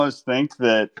almost think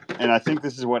that, and I think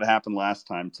this is what happened last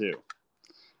time too.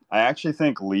 I actually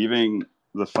think leaving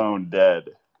the phone dead,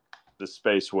 the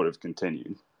space would have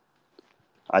continued.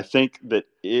 I think that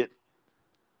it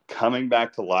coming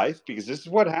back to life, because this is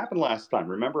what happened last time.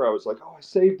 Remember, I was like, oh, I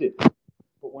saved it.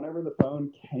 But whenever the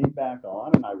phone came back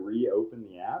on and I reopened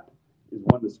the app, is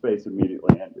when the space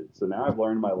immediately ended. So now I've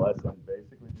learned my lesson.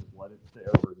 Basically, just let it stay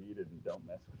overheated and don't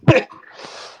mess with it.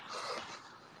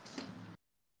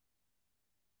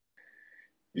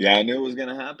 Yeah, I knew it was going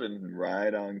to happen.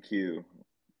 Right on cue.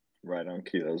 Right on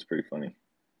cue. That was pretty funny.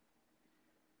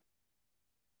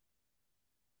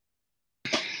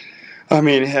 I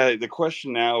mean, hey, the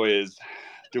question now is,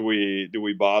 do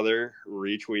we bother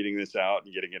retweeting this out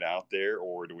and getting it out there,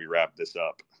 or do we wrap this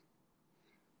up?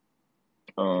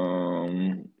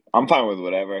 I'm fine with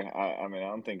whatever. I mean,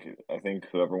 I think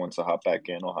whoever wants to hop back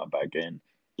in will hop back in.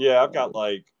 Yeah, I've got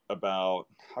about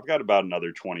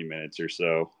another 20 minutes or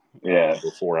so. Yeah.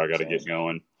 Before I got to get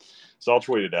going. So I'll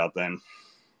tweet it out then.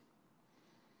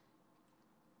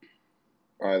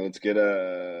 All right, let's get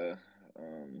a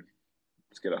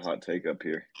hot take up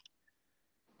here.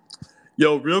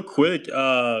 Yo, real quick,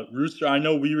 Rooster, I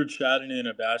know we were chatting in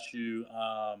about you,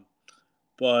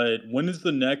 but when is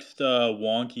the next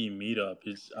Wonky meetup?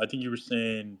 I think you were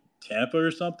saying Tampa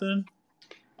or something?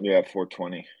 Yeah,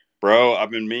 420. Bro, I've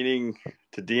been meaning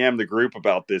to DM the group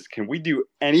about this. Can we do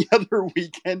any other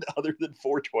weekend other than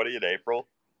 420 in April?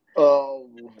 Oh,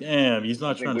 damn! He's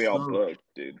not trying to. I think we all booked,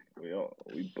 dude.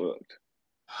 We booked.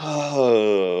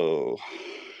 Oh,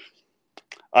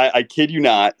 I kid you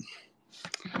not.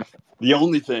 The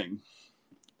only thing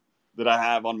that I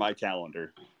have on my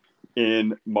calendar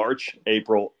in March,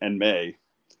 April, and May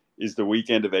is the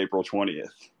weekend of April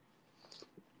 20th.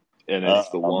 And it's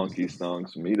the Wonky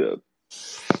Stonks meetup.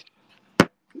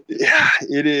 Yeah,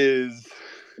 it is.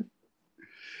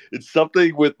 It's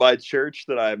something with my church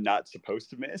that I am not supposed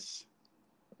to miss.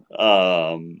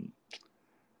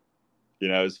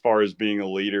 As far as being a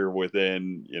leader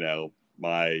within,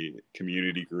 my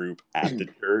community group at the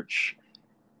church,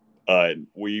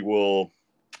 we will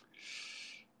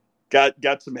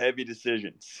got some heavy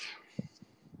decisions.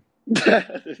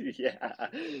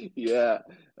 yeah.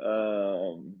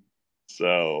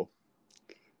 So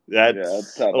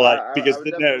that's tough. because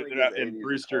and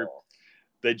Brewster,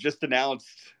 they just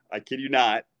announced. I kid you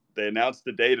not, they announced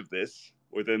the date of this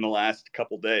within the last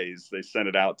couple days. They sent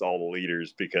it out to all the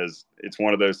leaders because it's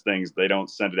one of those things they don't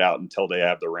send it out until they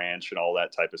have the ranch and all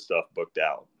that type of stuff booked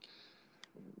out.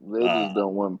 They just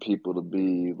don't want people to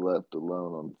be left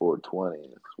alone on 420.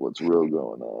 It's what's real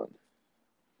going on.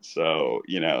 So,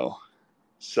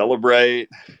 celebrate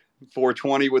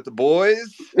 420 with the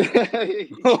boys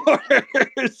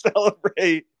or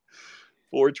celebrate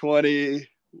 420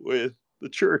 with the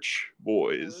church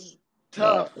boys.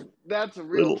 Tough. That's a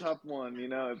real tough one.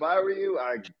 If I were you,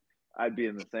 I'd be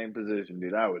in the same position,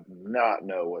 dude. I would not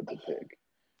know what to pick.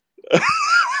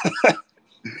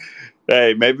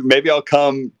 Hey, maybe I'll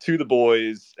come to the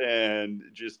boys and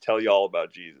just tell you all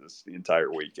about Jesus the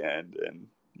entire weekend, and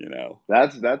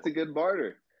that's a good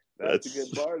barter. That's a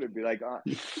good barter. Be like, I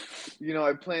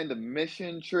planned a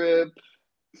mission trip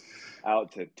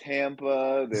out to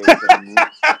Tampa.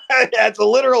 Yeah, it's a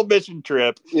literal mission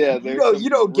trip. Yeah, you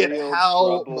don't get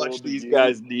how much these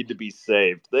guys need to be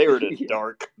saved. They are in a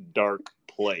dark, dark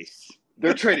place.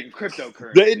 They're trading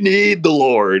cryptocurrency. They need the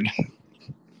Lord.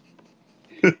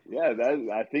 Yeah,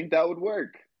 I think that would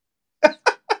work.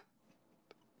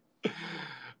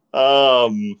 I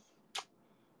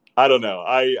don't know.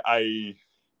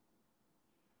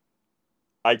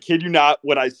 I kid you not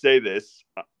when I say this.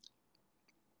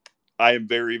 I am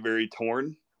very, very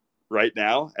torn right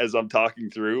now as I'm talking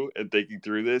through and thinking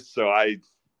through this. So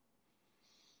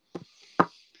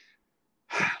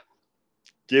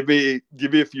give me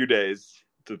a few days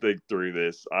to think through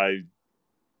this.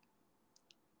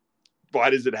 Why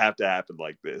does it have to happen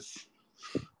like this?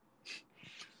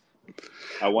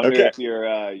 I wonder if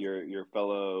your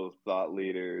fellow thought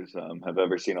leaders have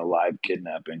ever seen a live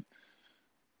kidnapping.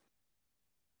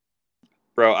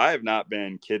 Bro, I have not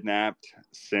been kidnapped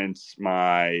since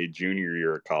my junior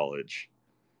year of college.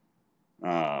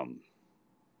 And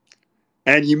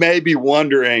you may be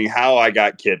wondering how I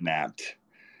got kidnapped.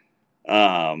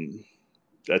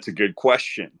 That's a good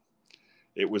question.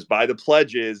 It was by the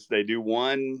pledges. They did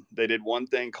one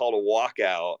thing called a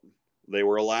walkout. They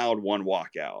were allowed one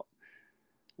walkout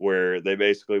where they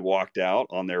basically walked out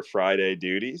on their Friday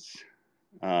duties.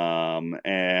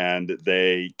 And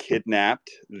they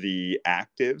kidnapped the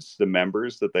actives, the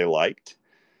members that they liked.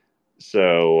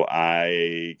 So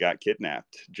I got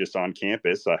kidnapped just on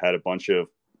campus. I had a bunch of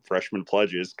freshman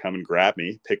pledges come and grab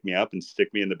me, pick me up, and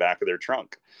stick me in the back of their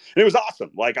trunk. And it was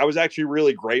awesome. Like, I was actually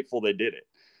really grateful they did it.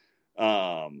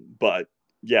 But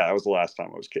yeah, that was the last time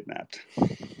I was kidnapped.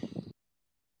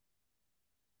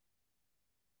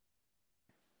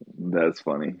 That's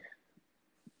funny.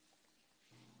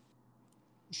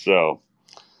 So,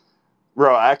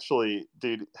 bro, actually,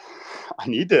 dude, I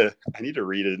need to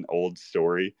read an old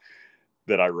story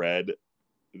that I read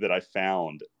that I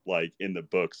found like in the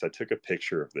books. I took a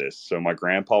picture of this. So my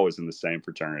grandpa was in the same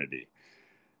fraternity,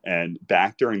 and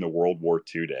back during the World War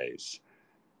II days,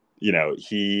 you know,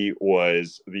 he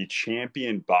was the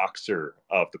champion boxer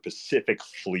of the Pacific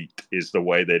Fleet, is the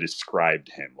way they described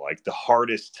him. Like the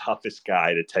hardest, toughest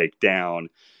guy to take down.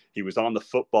 He was on the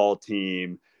football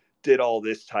team, did all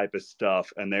this type of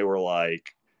stuff. And they were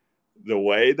like, the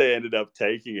way they ended up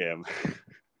taking him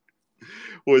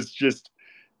was just,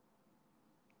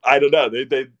 I don't know.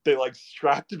 They like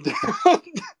strapped him down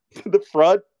to the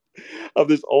front of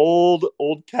this old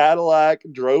Cadillac,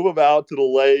 drove him out to the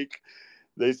lake.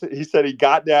 He said he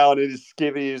got down in his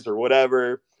skivvies or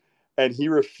whatever, and he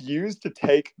refused to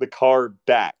take the car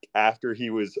back after he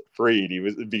was freed.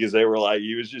 Because they were like,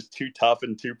 he was just too tough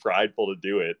and too prideful to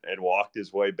do it, and walked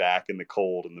his way back in the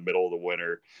cold in the middle of the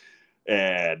winter.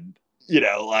 And you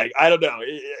know, like, I don't know,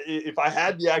 if I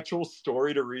had the actual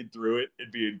story to read through it,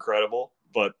 it'd be incredible.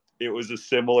 But it was a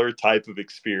similar type of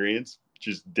experience,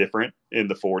 just different. In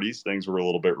the 40s, things were a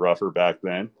little bit rougher back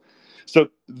then. So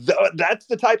that's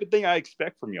the type of thing I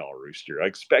expect from y'all, Rooster. I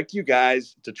expect you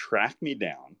guys to track me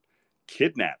down,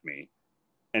 kidnap me,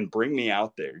 and bring me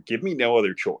out there. Give me no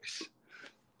other choice.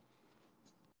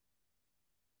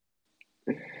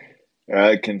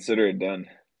 Consider it done.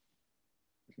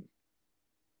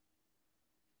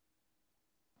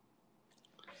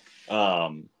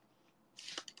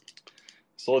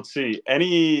 So let's see.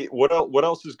 What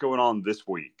else is going on this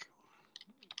week?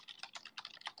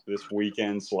 This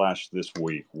weekend / this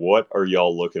week. What are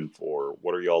y'all looking for?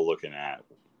 What are y'all looking at?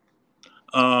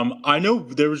 I know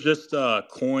there was just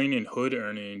coin and hood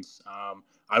earnings.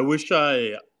 I wish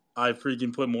I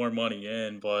freaking put more money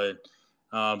in, but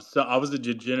so I was a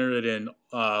degenerate and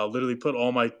literally put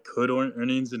all my hood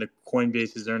earnings into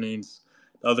Coinbase's earnings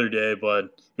the other day. But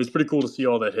it was pretty cool to see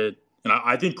all that hit, and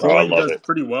I think Oh, I coin love does it.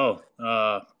 pretty well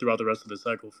throughout the rest of the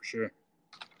cycle for sure.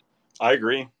 I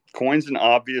agree. Coin's an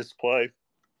obvious play.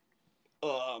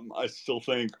 I still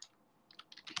think,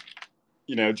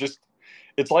 you know, just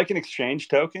it's like an exchange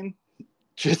token,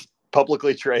 just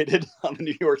publicly traded on the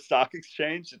New York Stock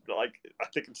Exchange. Like, I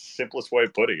think it's the simplest way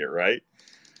of putting it, right?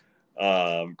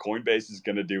 Coinbase is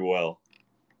going to do well,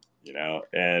 you know,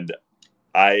 and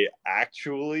I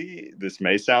actually, this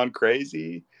may sound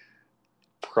crazy,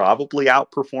 probably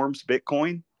outperforms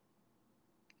Bitcoin.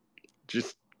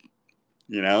 Just,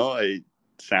 you know, it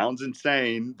sounds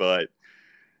insane, but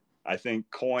I think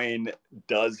coin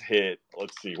does hit.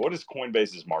 Let's see, what is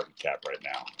Coinbase's market cap right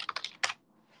now?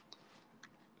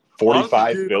 Honestly,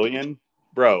 45 dude, billion,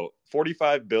 bro.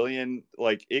 45 billion.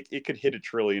 Like, it could hit $1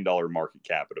 trillion market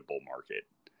cap at a bull market.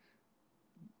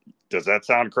 Does that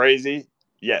sound crazy?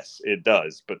 Yes, it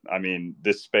does. But I mean,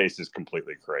 this space is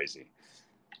completely crazy.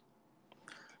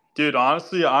 dude,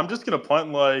 honestly, I'm just gonna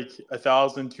punt like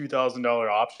 $1,000, $2,000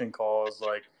 option calls,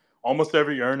 like almost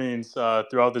every earnings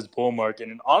throughout this bull market.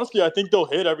 And honestly, I think they'll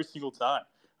hit every single time.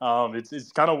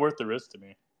 It's kind of worth the risk to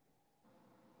me.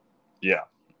 Yeah.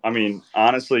 I mean,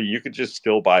 honestly, you could just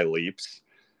still buy leaps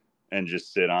and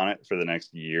just sit on it for the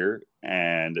next year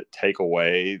and take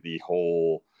away the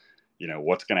whole, you know,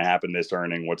 what's going to happen this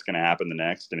earning, what's going to happen the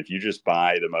next. And if you just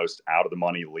buy the most out of the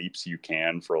money leaps you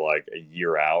can for like a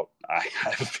year out, I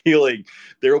have a feeling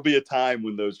there will be a time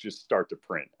when those just start to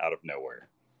print out of nowhere.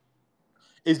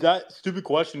 Is that stupid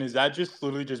question? Is that just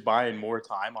literally just buying more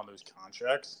time on those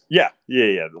contracts? Yeah.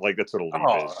 Like, that's what a leap is.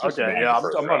 Oh, Just okay. buying Yeah, I'm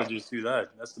further about out. to just do that.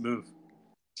 That's the move.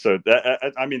 So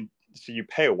that, I mean, so you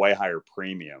pay a way higher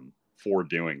premium for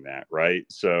doing that, right?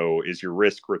 So is your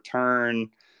risk return?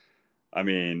 I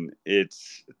mean,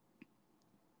 it's,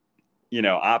 you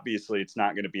know, obviously it's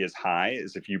not going to be as high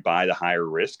as if you buy the higher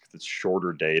risk that's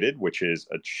shorter dated, which is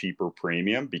a cheaper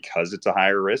premium because it's a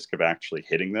higher risk of actually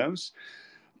hitting those.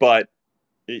 But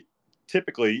it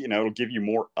typically, you know, it'll give you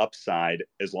more upside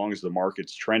as long as the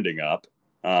market's trending up,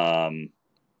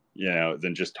 you know,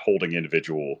 than just holding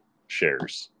individual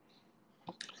shares.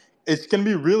 It's going to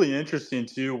be really interesting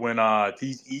too when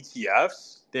these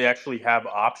ETFs they actually have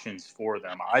options for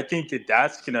them. I think that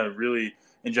that's going to really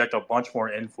inject a bunch more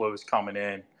inflows coming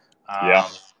in, Yeah,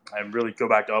 and really go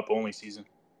back to up only season.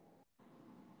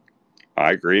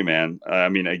 I agree, man. I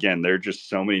mean, again, there are just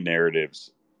so many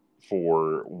narratives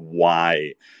for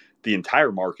why the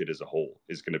entire market as a whole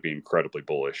is going to be incredibly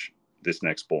bullish this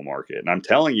next bull market. And I'm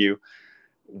telling you,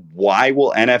 why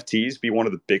will NFTs be one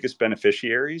of the biggest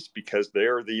beneficiaries? Because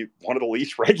they're one of the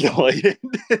least regulated.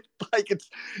 Like it's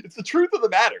the truth of the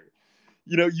matter.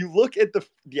 You know, you look at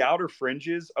the outer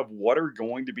fringes of what are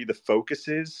going to be the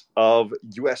focuses of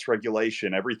U.S.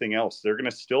 regulation, everything else. They're going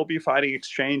to still be fighting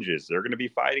exchanges. They're going to be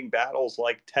fighting battles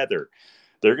like Tether.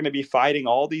 They're going to be fighting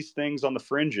all these things on the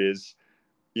fringes,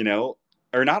 you know,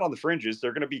 or not on the fringes.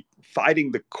 They're going to be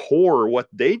fighting the core, what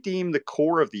they deem the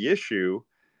core of the issue.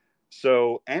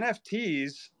 So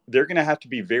NFTs, they're going to have to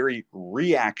be very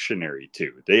reactionary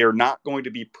to. They are not going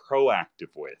to be proactive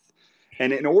with.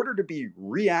 And in order to be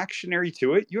reactionary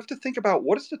to it, you have to think about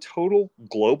what is the total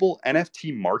global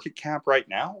NFT market cap right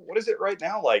now? What is it right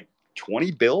now? Like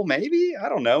 20 bill, maybe? I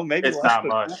don't know. Maybe It's less not than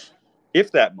much. that,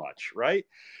 if that much, right?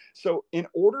 So in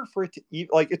order for it to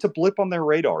it's a blip on their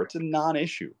radar. It's a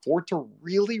non-issue. For it to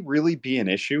really, really be an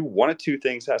issue, one of two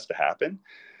things has to happen.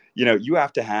 You know, you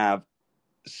have to have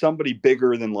somebody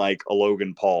bigger than like a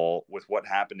Logan Paul with what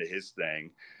happened to his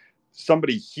thing,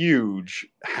 somebody huge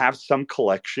have some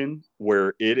collection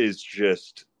where it is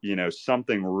just, you know,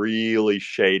 something really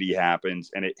shady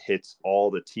happens and it hits all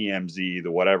the TMZ,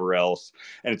 the whatever else,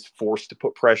 and it's forced to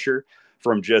put pressure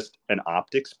from just an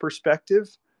optics perspective.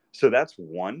 So that's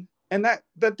one. And that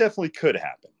definitely could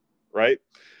happen, right?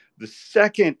 The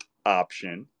second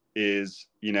option is,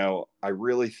 you know, I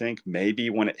really think maybe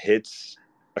when it hits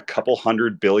a couple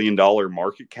 $100 billion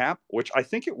market cap, which I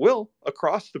think it will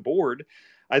across the board,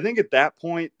 I think at that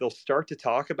point they'll start to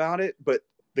talk about it, but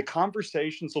the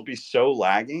conversations will be so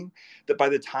lagging that by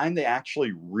the time they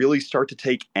actually really start to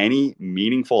take any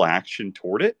meaningful action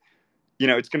toward it, you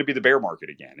know, it's going to be the bear market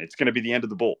again. It's going to be the end of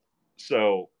the bull.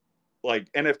 So,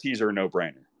 like, NFTs are a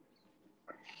no-brainer.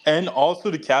 And also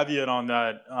the caveat on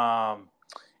that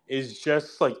is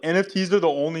just like NFTs are the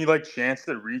only like chance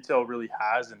that retail really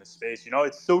has in the space. You know,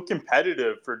 it's so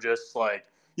competitive for just like,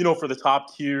 you know, for the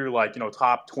top tier, like, you know,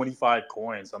 top 25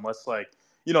 coins, unless like,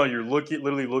 you know, you're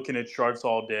literally looking at charts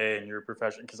all day and you're a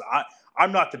professional. Because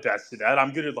I'm not the best at that.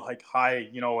 I'm good at like high,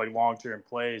 you know, like long-term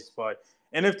plays. But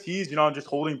NFTs, you know, I'm just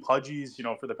holding pudgies, you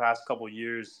know, for the past couple of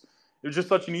years. It's just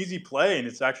such an easy play, and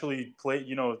it's actually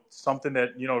you know, something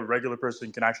that, you know, a regular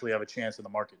person can actually have a chance in the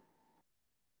market.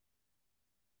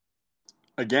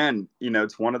 Again, you know,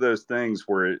 it's one of those things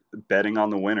where betting on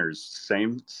the winners,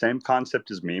 same concept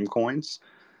as meme coins,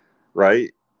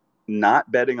 right?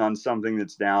 Not betting on something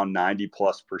that's down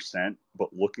 90+%, but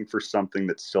looking for something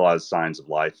that still has signs of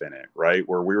life in it, right?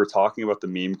 Where we were talking about the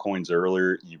meme coins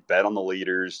earlier, you bet on the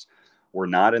leaders. We're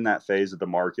not in that phase of the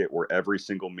market where every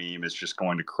single meme is just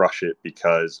going to crush it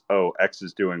because, oh, X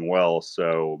is doing well,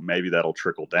 so maybe that'll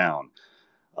trickle down.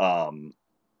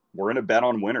 We're in a bet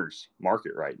on winners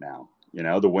market right now. You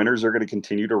know, the winners are going to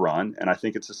continue to run. And I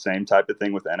think it's the same type of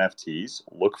thing with NFTs.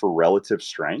 Look for relative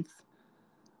strength.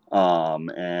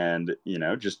 And, you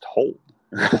know, just hold,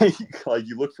 right? Like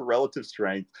you look for relative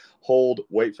strength, hold,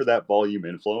 wait for that volume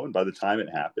inflow. And by the time it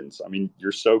happens, I mean,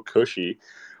 you're so cushy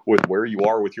with where you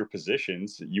are with your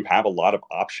positions. You have a lot of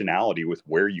optionality with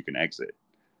where you can exit.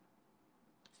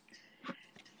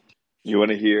 You want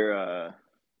to hear,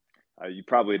 you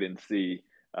probably didn't see,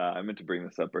 I meant to bring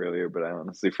this up earlier, but I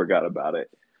honestly forgot about it.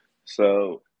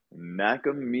 So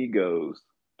Nakamigos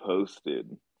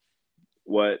posted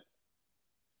what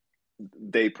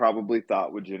they probably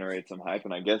thought would generate some hype,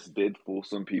 and I guess did fool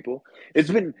some people.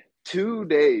 It's been 2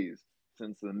 days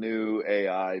since the new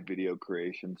AI video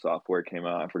creation software came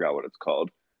out. I forgot what it's called.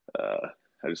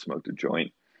 I just smoked a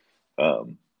joint.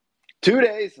 2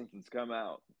 days since it's come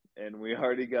out, and we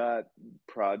already got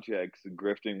projects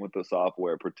grifting with the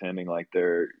software, pretending like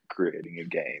they're creating a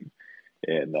game.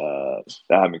 And that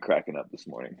had me cracking up this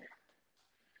morning.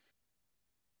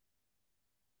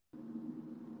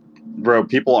 Bro,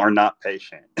 people are not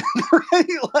patient, right?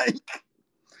 Like,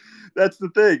 that's the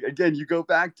thing. Again, you go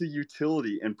back to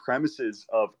utility and premises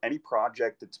of any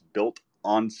project that's built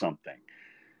on something.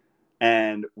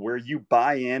 And where you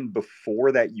buy in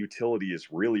before that utility is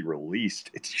really released,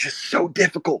 it's just so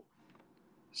difficult.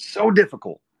 So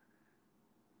difficult,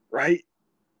 right?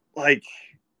 Like,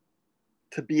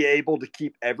 to be able to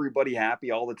keep everybody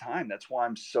happy all the time. That's why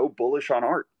I'm so bullish on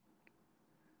art,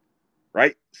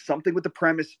 right? Something with the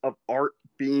premise of art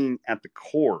being at the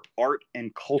core, art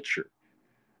and culture.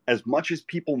 As much as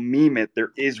people meme it,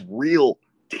 there is real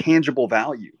tangible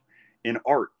value in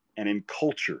art and in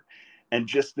culture and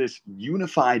just this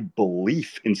unified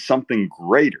belief in something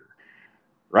greater,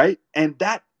 right? And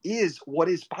that is what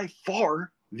is by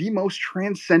far the most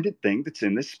transcendent thing that's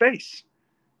in this space.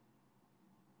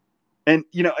 And,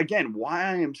 you know, again, why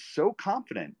I am so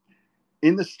confident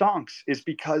in the Stonks is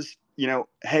because,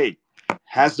 hey,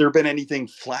 has there been anything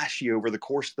flashy over the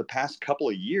course of the past couple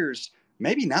of years?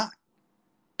 Maybe not,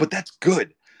 but that's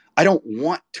good. I don't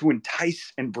want to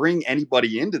entice and bring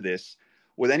anybody into this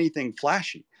with anything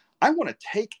flashy. I want to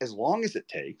take as long as it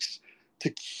takes to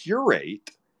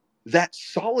curate that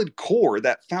solid core,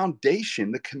 that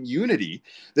foundation, the community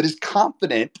that is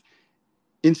confident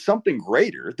in something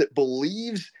greater, that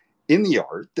believes in the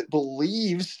art, that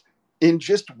believes in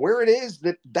just where it is,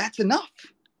 that's enough,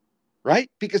 right?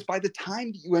 Because by the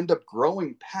time you end up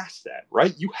growing past that,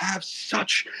 right, you have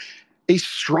such a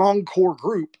strong core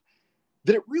group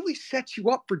that it really sets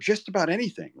you up for just about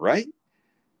anything, right?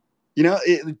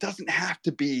 It doesn't have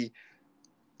to be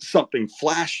something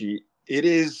flashy. It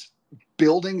is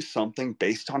building something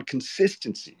based on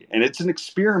consistency. And it's an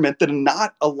experiment that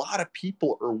not a lot of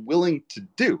people are willing to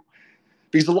do,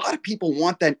 because a lot of people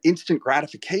want that instant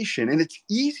gratification. And it's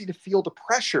easy to feel the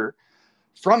pressure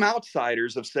from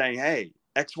outsiders of saying, hey,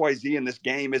 XYZ in this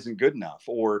game isn't good enough.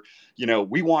 Or,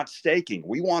 we want staking.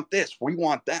 We want this. We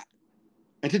want that.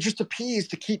 And to just appease,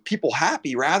 to keep people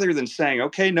happy, rather than saying,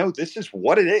 okay, no, this is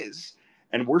what it is.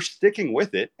 And we're sticking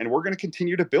with it. And we're going to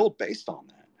continue to build based on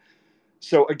that.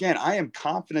 So again, I am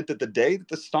confident that the day that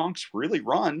the Stonks really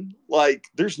run,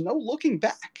 there's no looking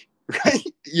back, right?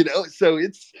 So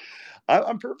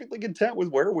I'm perfectly content with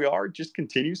where we are. Just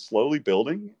continue slowly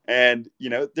building. And,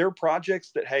 there are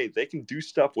projects that, hey, they can do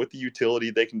stuff with the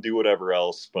utility. They can do whatever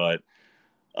else, but,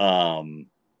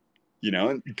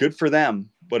 good for them.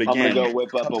 But again, I'm going to go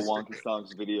whip up a Wonky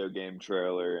Stonks video game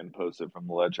trailer and post it from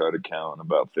the Ledge Art account in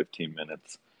about 15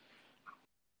 minutes.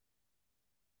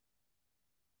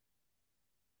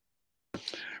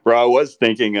 Bro, I was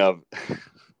thinking of,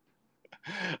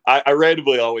 I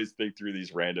randomly always think through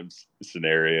these random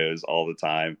scenarios all the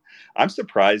time. I'm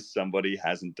surprised somebody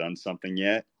hasn't done something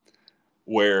yet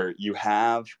where you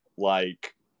have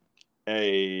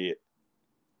a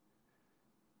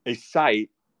site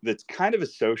that's kind of a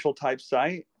social type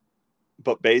site,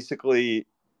 but basically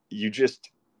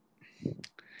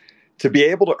to be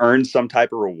able to earn some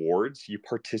type of rewards, you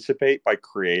participate by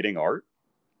creating art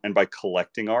and by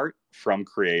collecting art from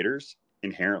creators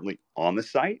inherently on the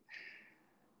site.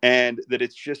 And that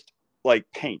it's just like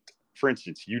paint. For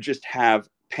instance, you just have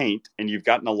paint and you've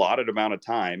got an allotted amount of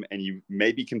time and you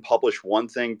maybe can publish one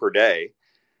thing per day,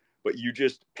 but you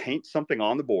just paint something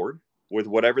on the board with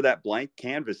whatever that blank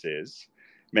canvas is.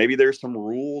 Maybe there's some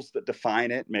rules that define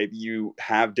it. Maybe you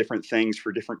have different things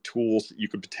for different tools that you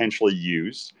could potentially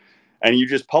use, and you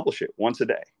just publish it once a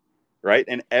day, right?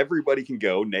 And everybody can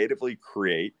go natively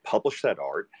create, publish that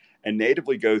art, and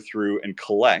natively go through and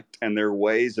collect. And there are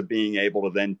ways of being able to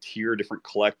then tier different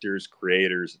collectors,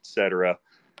 creators, etc.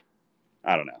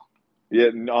 I don't know. Yeah,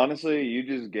 honestly, you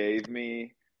just gave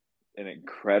me an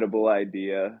incredible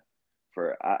idea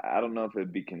for, I don't know if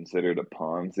it'd be considered a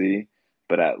Ponzi,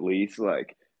 but at least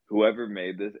whoever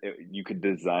made this, you could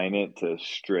design it to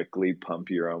strictly pump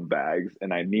your own bags.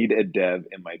 And I need a dev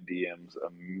in my DMs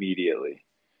immediately.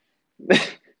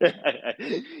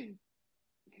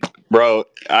 Bro,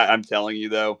 I'm telling you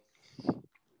though,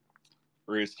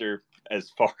 Rooster, as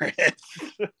far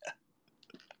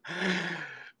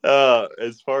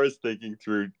as thinking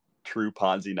through true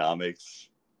Ponzi-nomics,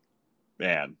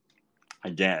 man,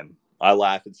 again, I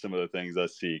laugh at some of the things I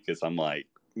see because I'm like,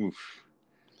 oof.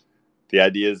 The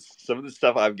ideas, some of the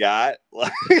stuff I've got,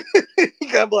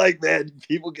 I'm like, man,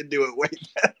 people can do it way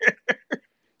better.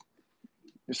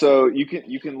 So you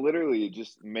can literally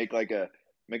just make a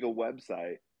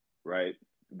website, right,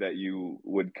 that you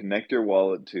would connect your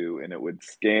wallet to, and it would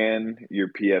scan your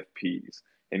PFPs,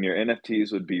 and your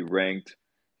NFTs would be ranked,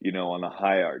 on a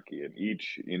hierarchy, and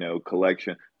each,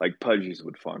 collection, like Pudgies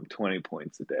would farm 20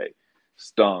 points a day,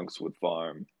 Stonks would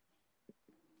farm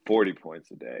 40 points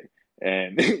a day,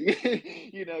 and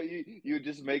you would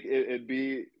just make it'd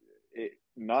be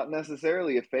not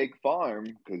necessarily a fake farm,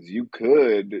 because you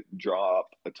could drop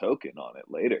a token on it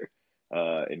later,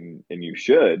 and you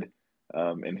should,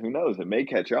 and who knows, it may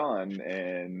catch on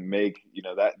and make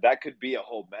that could be a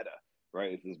whole meta,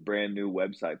 right? It's this brand new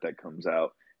website that comes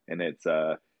out, and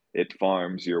it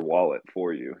farms your wallet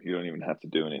for you. You don't even have to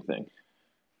do anything.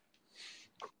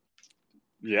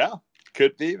 Yeah,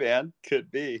 could be, man,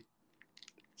 could be.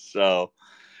 So,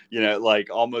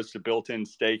 almost a built-in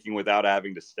staking without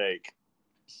having to stake.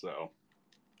 So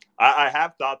I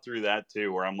have thought through that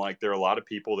too, where I'm like, there are a lot of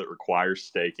people that require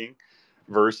staking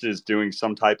versus doing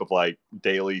some type of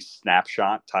daily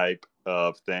snapshot type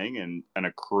of thing, and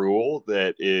an accrual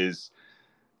that is,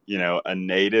 a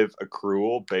native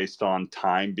accrual based on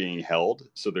time being held.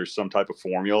 So there's some type of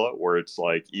formula where it's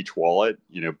like each wallet,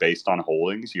 based on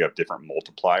holdings, you have different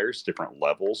multipliers, different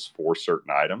levels for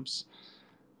certain items.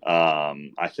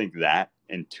 I think that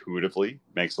intuitively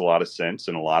makes a lot of sense,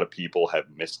 and a lot of people have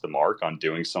missed the mark on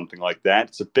doing something like that.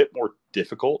 It's a bit more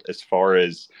difficult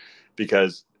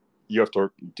because you have to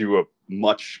do a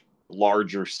much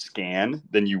larger scan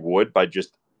than you would by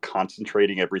just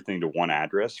concentrating everything to one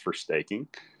address for staking.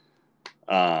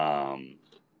 But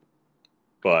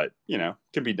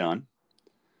can be done.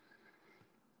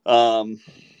 Again,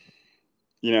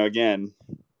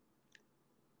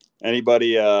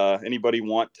 anybody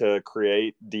want to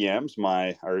create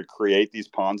DMs or create these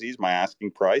Ponzi's? My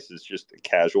asking price is just a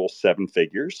casual 7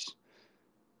 figures.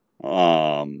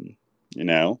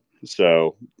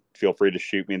 So feel free to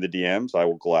shoot me in the DMs. I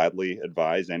will gladly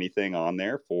advise anything on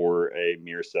there for a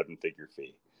mere 7-figure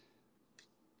fee.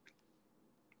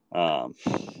 And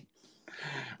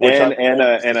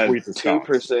a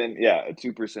 2%, a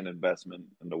 2% investment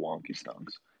into Wonky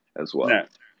Stonks as well. No.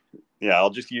 Yeah,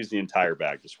 I'll just use the entire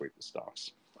bag to sweep the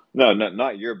Stonks. No,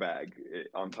 not your bag.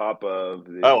 On top of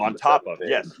the. Oh, on top of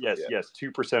yes.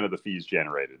 2% of the fees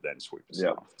generated, then sweep the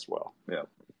Stonks as well. Yeah.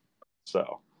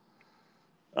 So,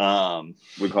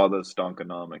 we call those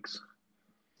Stonkonomics.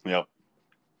 Yep.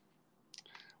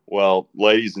 Well,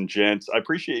 ladies and gents, I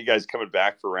appreciate you guys coming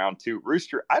back for round 2.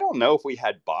 Rooster, I don't know if we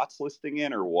had bots listing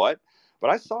in or what, but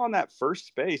I saw in that first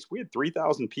space we had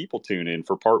 3,000 people tune in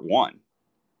for part 1.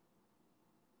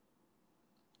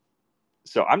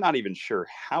 So I'm not even sure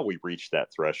how we reached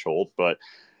that threshold, but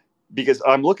because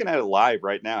I'm looking at it live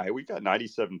right now, hey, we've got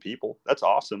 97 people. That's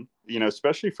awesome.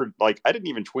 Especially for I didn't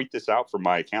even tweet this out from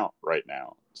my account right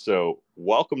now. So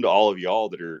welcome to all of y'all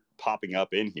that are popping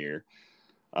up in here.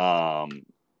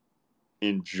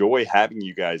 Enjoy having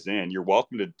you guys in. You're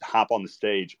welcome to hop on the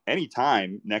stage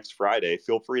anytime next Friday.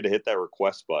 Feel free to hit that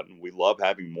request button. We love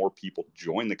having more people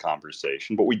join the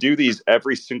conversation, but we do these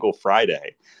every single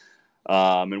Friday.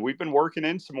 And we've been working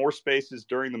in some more spaces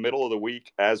during the middle of the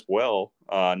week as well.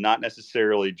 Not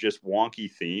necessarily just Wonky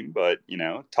theme, but,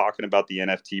 talking about the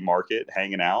NFT market,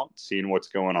 hanging out, seeing what's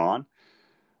going on.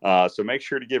 So make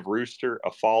sure to give Rooster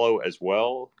a follow as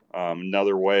well.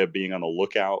 Another way of being on the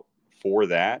lookout for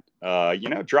that.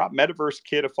 Drop Metaverse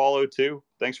Kid a follow too.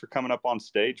 Thanks for coming up on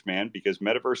stage, man, because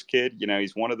Metaverse Kid,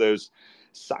 he's one of those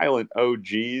silent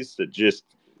OGs that just,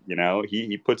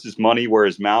 he puts his money where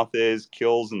his mouth is,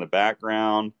 kills in the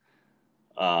background.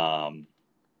 Lots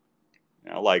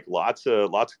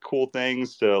of cool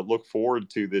things to look forward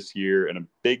to this year. And a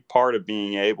big part of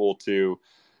being able to,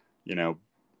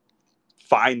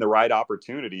 find the right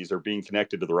opportunities or being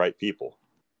connected to the right people.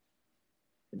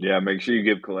 Yeah, make sure you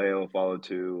give Kaleo a follow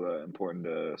too. Important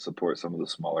to support some of the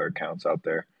smaller accounts out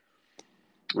there.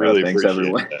 Really thanks appreciate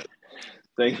everyone. That.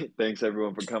 Thanks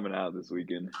everyone for coming out this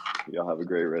weekend. Y'all have a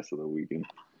great rest of the weekend.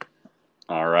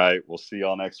 All right. We'll see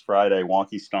y'all next Friday.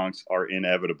 Wonky Stonks are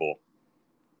inevitable.